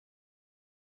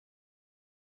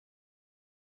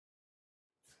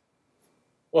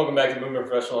Welcome back to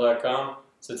movementprofessional.com.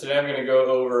 So today I'm going to go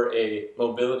over a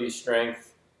mobility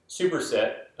strength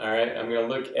superset. Alright, I'm going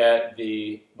to look at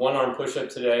the one-arm push-up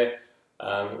today.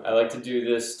 I like to do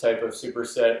this type of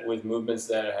superset with movements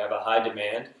that have a high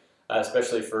demand,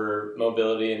 especially for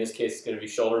mobility. In this case, it's going to be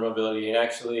shoulder mobility and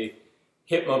actually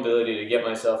hip mobility to get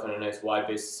myself in a nice wide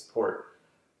base of support.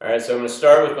 Alright, so I'm going to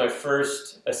start with my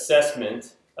first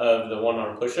assessment of the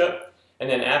one-arm push-up. And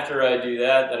then after I do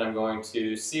that, then I'm going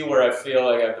to see where I feel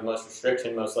like I have the most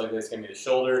restriction. Most likely it's going to be the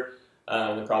shoulder,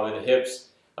 and probably the hips.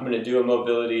 I'm going to do a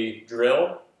mobility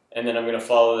drill, and then I'm going to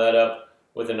follow that up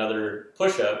with another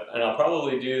push-up. And I'll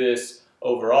probably do this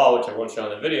overall, which I won't show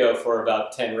in the video, for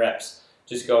about 10 reps.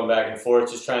 Just going back and forth,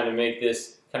 just trying to make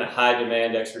this kind of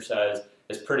high-demand exercise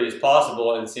as pretty as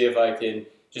possible and see if I can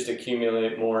just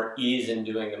accumulate more ease in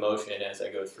doing the motion as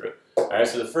I go through. All right,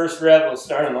 so the first rep, we'll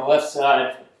start on the left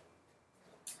side.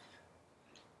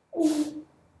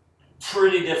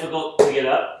 Pretty difficult to get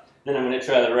up. Then I'm going to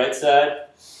try the right side.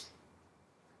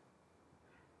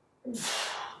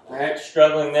 Alright,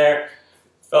 struggling there.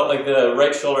 Felt like the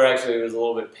right shoulder actually was a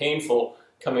little bit painful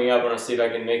coming up. I want to see if I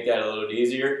can make that a little bit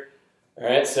easier.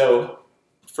 Alright, so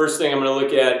first thing I'm going to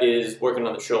look at is working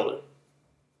on the shoulder.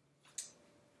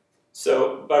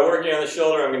 So by working on the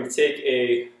shoulder, I'm going to take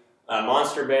a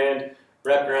monster band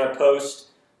wrapped around a post.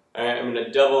 Alright, I'm going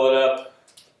to double it up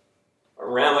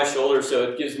around my shoulder so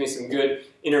it gives me some good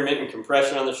intermittent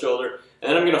compression on the shoulder. And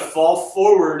then I'm going to fall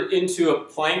forward into a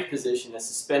plank position, a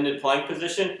suspended plank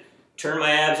position. Turn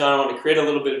my abs on. I want to create a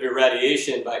little bit of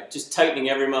irradiation by just tightening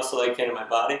every muscle I can in my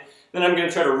body. Then I'm going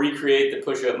to try to recreate the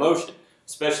push-up motion,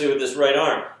 especially with this right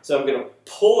arm. So I'm going to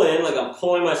pull in like I'm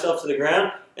pulling myself to the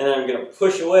ground, and then I'm going to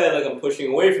push away like I'm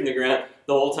pushing away from the ground,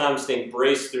 the whole time staying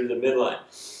braced through the midline.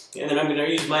 And then I'm going to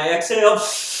use my exhale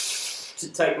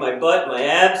to tighten my butt, my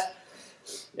abs.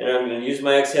 And I'm going to use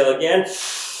my exhale again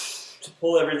to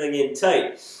pull everything in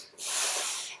tight.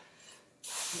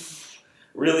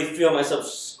 Really feel myself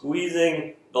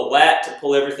squeezing the lat to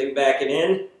pull everything back and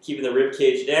in, keeping the rib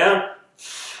cage down.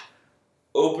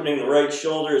 Opening the right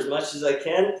shoulder as much as I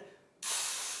can.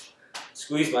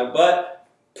 Squeeze my butt,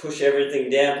 push everything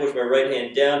down, push my right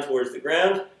hand down towards the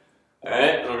ground.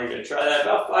 Alright, and I'm going to try that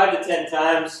about 5 to 10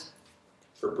 times.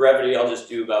 For brevity, I'll just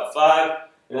do about 5.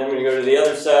 And then I'm going to go to the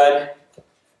other side.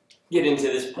 Get into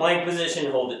this plank position,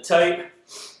 hold it tight,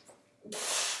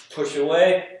 push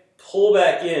away, pull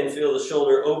back in, feel the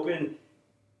shoulder open,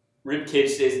 rib cage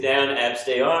stays down, abs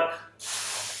stay on,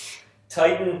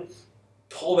 tighten,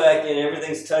 pull back in,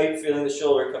 everything's tight, feeling the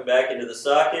shoulder come back into the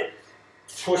socket,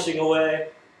 pushing away,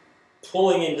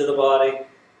 pulling into the body,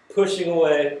 pushing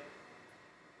away,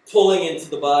 pulling into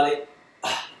the body.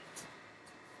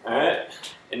 Alright,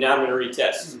 and now I'm going to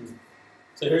retest.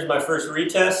 So here's my first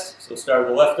retest. So start with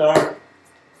the left arm,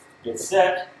 get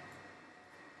set.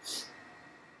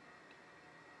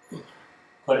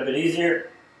 Quite a bit easier.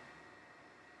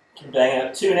 Can bang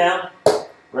out 2 now.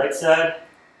 Right side.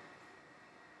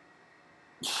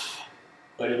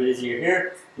 Quite a bit easier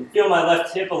here. You can feel my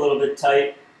left hip a little bit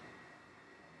tight.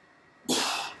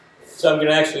 So I'm going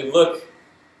to actually look.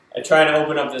 I try to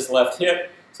open up this left hip.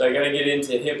 So I got to get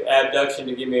into hip abduction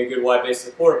to give me a good wide base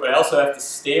support, but I also have to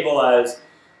stabilize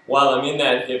while I'm in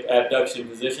that hip abduction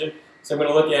position. So I'm going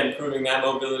to look at improving that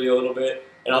mobility a little bit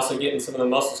and also getting some of the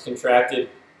muscles contracted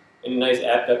in a nice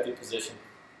abducted position.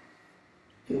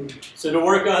 So to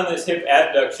work on this hip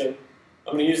abduction,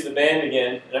 I'm going to use the band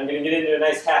again, and I'm going to get into a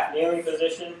nice half kneeling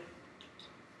position.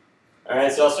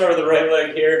 Alright, so I'll start with the right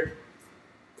leg here.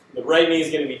 The right knee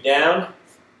is going to be down.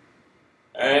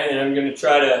 Alright, and I'm going to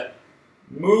try to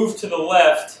move to the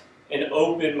left and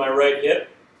open my right hip.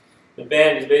 The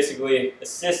band is basically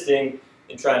assisting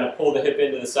in trying to pull the hip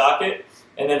into the socket.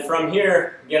 And then from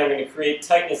here, again, I'm going to create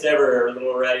tightness everywhere, a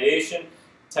little irradiation,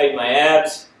 tighten my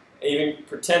abs, even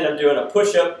pretend I'm doing a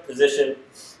push-up position,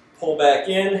 pull back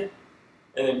in,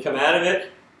 and then come out of it.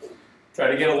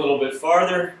 Try to get a little bit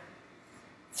farther.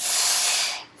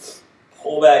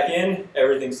 Pull back in,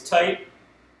 everything's tight.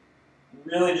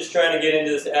 Really just trying to get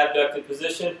into this abducted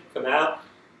position, come out,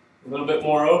 a little bit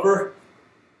more over.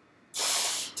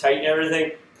 Tighten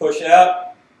everything, push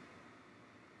out,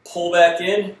 pull back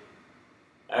in.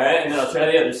 Alright, and then I'll try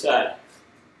the other side.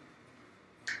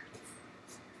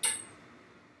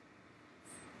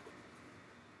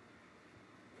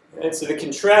 And so the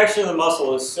contraction of the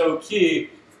muscle is so key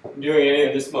in doing any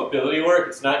of this mobility work.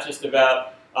 It's not just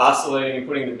about oscillating and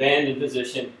putting the band in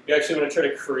position. You actually want to try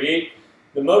to create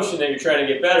the motion that you're trying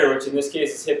to get better, which in this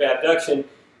case is hip abduction.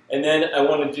 And then I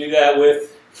want to do that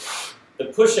with the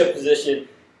push-up position,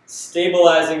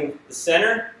 stabilizing the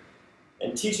center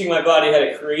and teaching my body how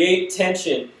to create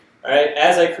tension All right,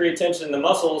 as I create tension in the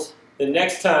muscles, the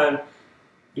next time,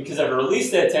 because I've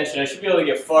released that tension, I should be able to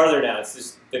get farther now. It's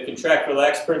just the contract,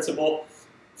 relax principle.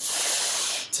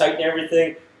 Tighten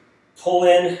everything, pull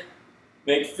in,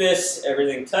 make fists,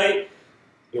 everything tight.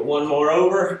 Get one more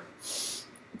over.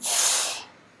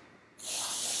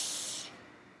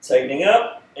 Tightening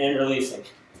up and releasing.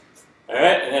 All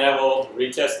right, and then I will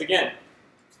retest again.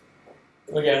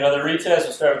 Look at another retest.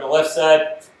 We'll start with the left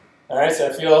side. All right, so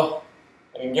I feel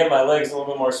I can get my legs a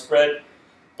little bit more spread,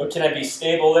 but can I be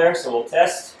stable there? So we'll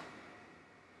test.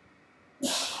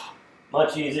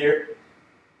 Much easier.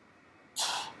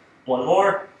 One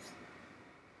more.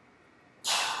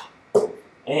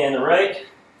 And the right.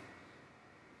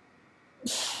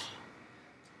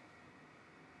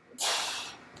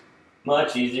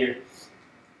 Much easier.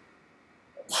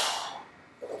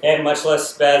 And much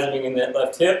less spasming in that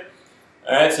left hip.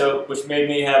 Alright, so which made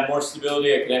me have more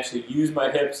stability. I can actually use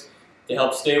my hips to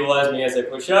help stabilize me as I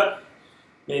push up.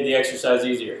 Made the exercise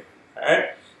easier.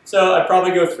 Alright, so I'd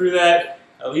probably go through that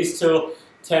at least till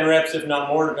 10 reps, if not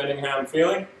more, depending on how I'm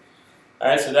feeling.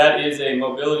 Alright, so that is a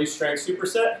mobility strength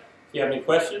superset. If you have any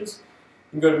questions,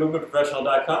 you can go to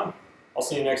movementprofessional.com. I'll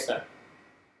see you next time.